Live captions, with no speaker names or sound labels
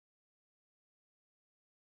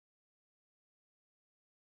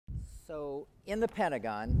So in the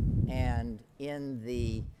Pentagon and in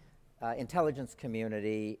the intelligence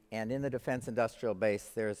community and in the defense industrial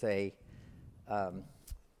base, there's a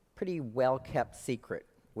pretty well-kept secret,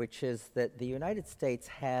 which is that the United States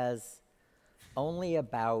has only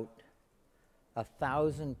about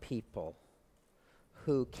 1,000 people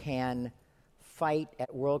who can fight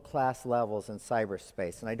at world-class levels in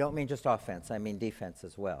cyberspace. And I don't mean just offense, I mean defense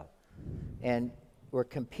as well. And we're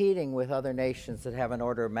competing with other nations that have an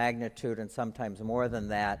order of magnitude, and sometimes more than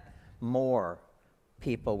that, more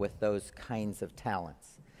people with those kinds of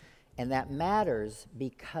talents. And that matters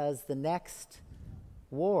because the next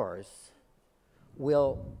wars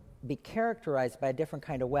will be characterized by a different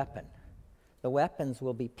kind of weapon. The weapons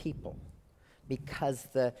will be people, because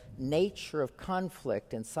the nature of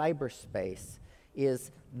conflict in cyberspace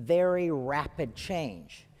is very rapid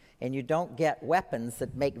change. And you don't get weapons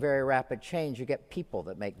that make very rapid change, you get people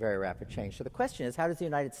that make very rapid change. So the question is, how does the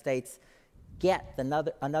United States get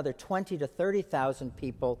another 20 to 30,000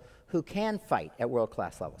 people who can fight at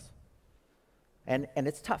world-class levels? And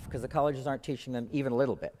it's tough, because the colleges aren't teaching them even a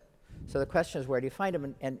little bit. So the question is, where do you find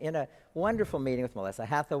them? And in a wonderful meeting with Melissa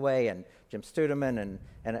Hathaway and Jim Studeman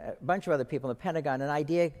and a bunch of other people in the Pentagon, an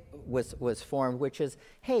idea was formed, which is,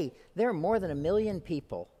 hey, there are more than 1 million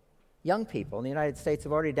people, young people in the United States,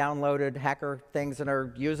 have already downloaded hacker things and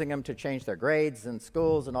are using them to change their grades in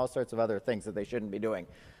schools and all sorts of other things that they shouldn't be doing.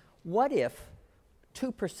 What if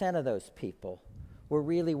 2% of those people were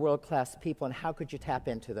really world-class people, and how could you tap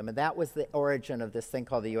into them? And that was the origin of this thing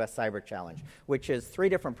called the U.S. Cyber Challenge, which is 3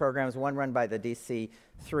 different programs, one run by the DC-3,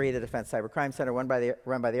 the Defense Cybercrime Center, one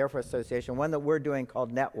run by the Air Force Association, one that we're doing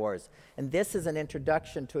called Netwars. And this is an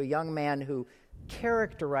introduction to a young man who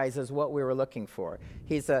characterizes what we were looking for.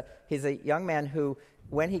 He's a young man who,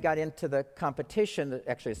 when he got into the competition,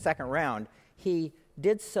 actually the second round, he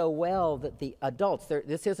did so well that the adults,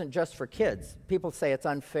 this isn't just for kids. People say it's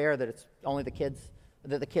unfair that it's only the kids,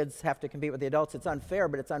 that the kids have to compete with the adults. It's unfair,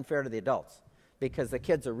 but it's unfair to the adults because the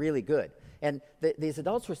kids are really good. And these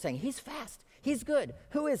adults were saying, he's fast, he's good,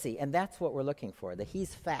 who is he? And that's what we're looking for, that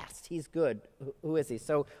he's fast, he's good, who is he?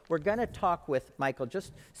 So we're going to talk with Michael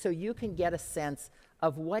just so you can get a sense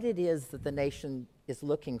of what it is that the nation is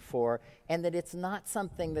looking for, and that it's not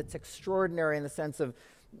something that's extraordinary in the sense of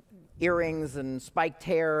earrings and spiked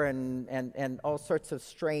hair and all sorts of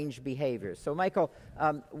strange behaviors. So Michael,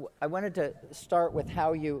 I wanted to start with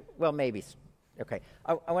how you, well maybe, okay.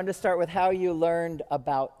 I wanted to start with how you learned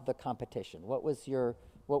about the competition. What was your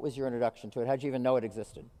introduction to it? How did you even know it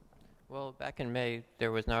existed? Well, back in May,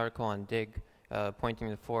 there was an article on Dig pointing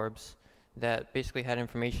to Forbes that basically had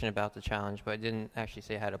information about the challenge, but it didn't actually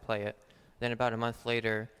say how to play it. Then about a month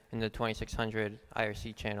later, in the 2600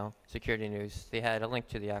 IRC channel, Security News, they had a link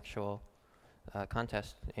to the actual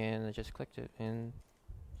contest, and I just clicked it, and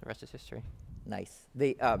the rest is history. Nice.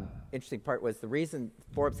 The interesting part was the reason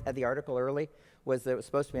Forbes had the article early was that it was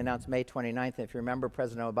supposed to be announced May 29th. And if you remember,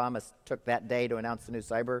 President Obama took that day to announce the new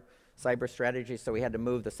cyber strategy, so we had to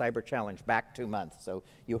move the cyber challenge back 2 months. So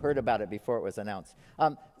you heard about it before it was announced.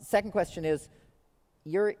 Second question is,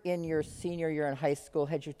 you're in your senior year in high school.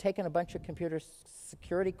 Had you taken a bunch of computer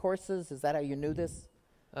security courses? Is that how you knew this?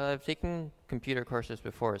 I've taken computer courses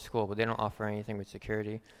before at school, but they don't offer anything with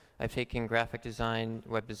security. I've taken graphic design,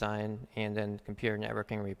 web design, and then computer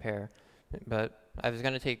networking repair. But I was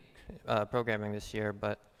going to take programming this year,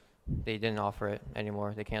 but they didn't offer it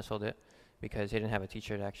anymore. They canceled it because they didn't have a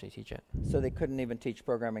teacher to actually teach it. So they couldn't even teach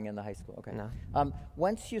programming in the high school? Okay. No.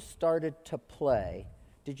 Once you started to play,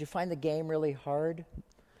 did you find the game really hard?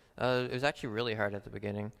 It was actually really hard at the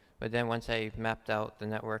beginning, but then once I mapped out the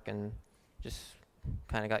network and just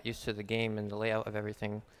kind of got used to the game and the layout of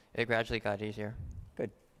everything, it gradually got easier.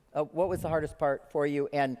 Good. What was the hardest part for you?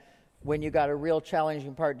 And when you got a real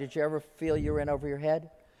challenging part, did you ever feel you were in over your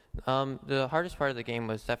head? The hardest part of the game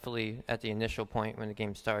was definitely at the initial point when the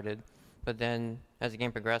game started, but then as the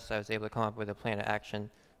game progressed, I was able to come up with a plan of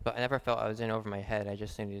action, but I never felt I was in over my head. I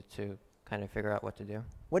just needed to kind of figure out what to do.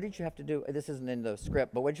 What did you have to do? This isn't in the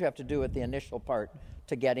script, but what did you have to do at the initial part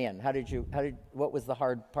to get in? What was the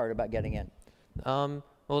hard part about getting in?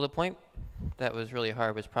 Well, the point that was really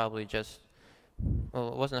hard was probably just, well,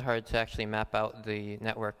 it wasn't hard to actually map out the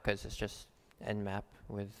network because it's just nmap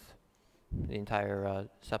with the entire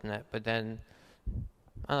subnet, but then,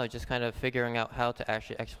 I don't know, just kind of figuring out how to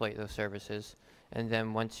actually exploit those services, and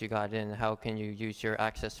then once you got in, how can you use your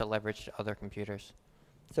access to leverage to other computers?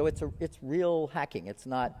 So it's real hacking. It's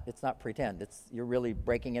not pretend. You're really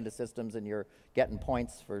breaking into systems and you're getting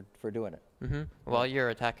points for doing it. Mm-hmm. While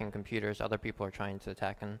you're attacking computers, other people are trying to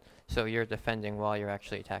attack, and so you're defending while you're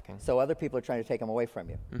actually attacking. So other people are trying to take them away from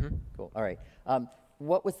you. Mm-hmm. Cool. All right.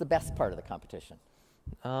 what was the best part of the competition?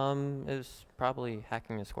 It was probably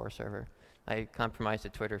hacking the score server. I compromised the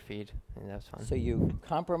Twitter feed, and that was fun. So you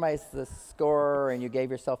compromised the score and you gave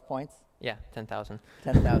yourself points? Yeah, 10,000.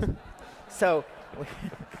 10,000. So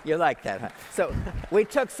you like that, huh? So we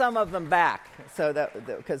took some of them back, so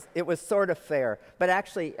because it was sort of fair. But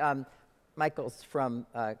actually, Michael's from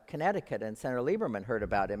Connecticut, and Senator Lieberman heard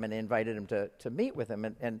about him and invited him to meet with him.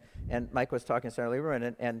 And Mike was talking to Senator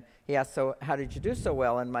Lieberman, and he asked, so how did you do so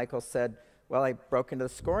well? And Michael said, well, I broke into the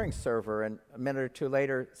scoring server. And a minute or two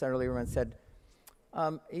later, Senator Lieberman said,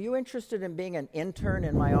 are you interested in being an intern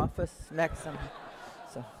in my office next?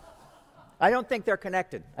 So I don't think they're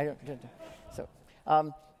connected. So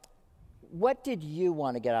what did you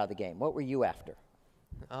want to get out of the game? What were you after?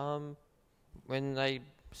 When I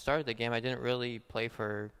started the game, I didn't really play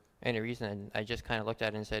for any reason. I just kind of looked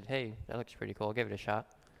at it and said, hey, that looks pretty cool. I'll give it a shot.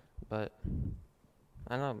 But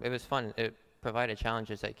I don't know. It was fun. It provided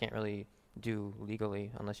challenges that you can't really do legally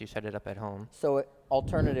unless you set it up at home. So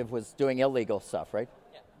alternative was doing illegal stuff, right?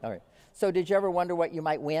 Yeah. All right. So did you ever wonder what you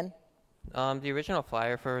might win? The original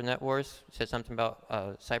flyer for Netwars said something about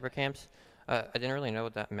cyber camps. I didn't really know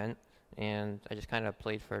what that meant, and I just kind of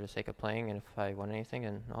played for the sake of playing, and if I won anything,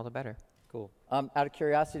 then all the better. Cool. Out of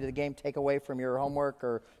curiosity, did the game take away from your homework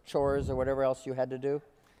or chores or whatever else you had to do?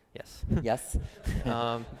 Yes. Yes?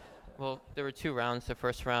 Well, there were 2 rounds. The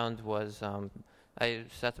first round was it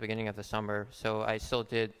was at the beginning of the summer, so I still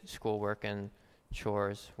did schoolwork and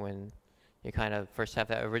chores when you kind of first have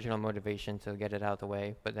that original motivation to get it out of the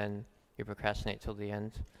way, but then you procrastinate till the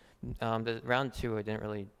end. The round 2, I didn't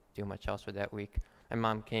really do much else with that week. My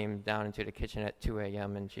mom came down into the kitchen at 2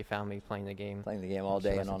 a.m. and she found me playing the game. Playing the game all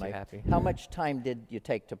day and all night. Happy. How much time did you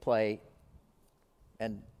take to play,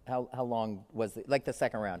 and how long was it? Like the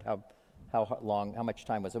second round, how long? How much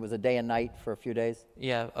time was it? Was it a day and night for a few days?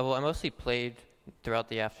 Yeah. Well, I mostly played throughout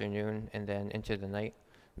the afternoon and then into the night.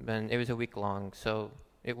 And it was a week long, so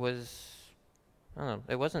it was. I don't know.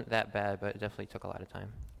 It wasn't that bad, but it definitely took a lot of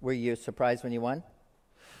time. Were you surprised when you won?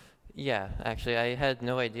 Yeah, actually, I had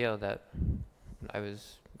no idea that I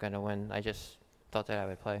was going to win. I just thought that I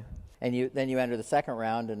would play. And then you entered the second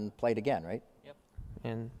round and played again, right? Yep.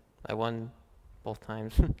 And I won both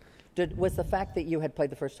times. Was the fact that you had played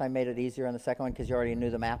the first time made it easier on the second one because you already knew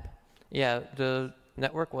the map? Yeah, the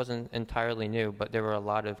network wasn't entirely new, but there were a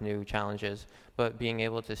lot of new challenges. But being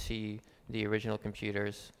able to see the original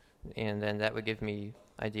computers, and then that would give me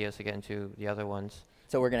ideas to get into the other ones.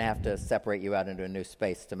 So we're going to have to separate you out into a new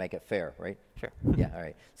space to make it fair, right? Sure. Yeah, all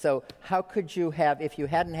right. So how could you have, if you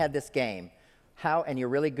hadn't had this game, and you're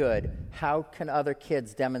really good, how can other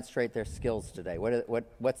kids demonstrate their skills today? What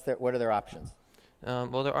are their options?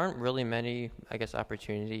 Well, there aren't really many, I guess,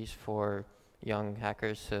 opportunities for young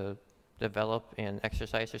hackers to develop and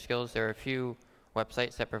exercise their skills. There are a few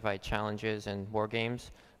websites that provide challenges and war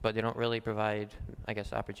games, but they don't really provide, I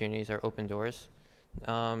guess, opportunities or open doors.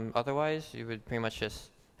 Otherwise, you would pretty much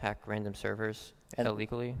just hack random servers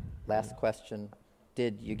illegally. Last question.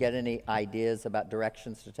 Did you get any ideas about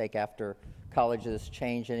directions to take after college? Does this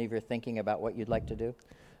change any of your thinking about what you'd like to do?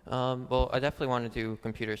 Well, I definitely want to do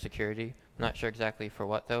computer security. I'm not sure exactly for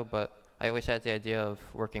what, though, but I always had the idea of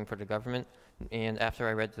working for the government. And after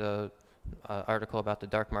I read the article about the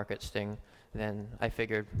dark market sting, then I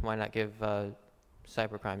figured, why not give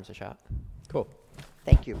cybercrimes a shot? Cool.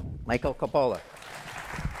 Thank you. Michael Coppola.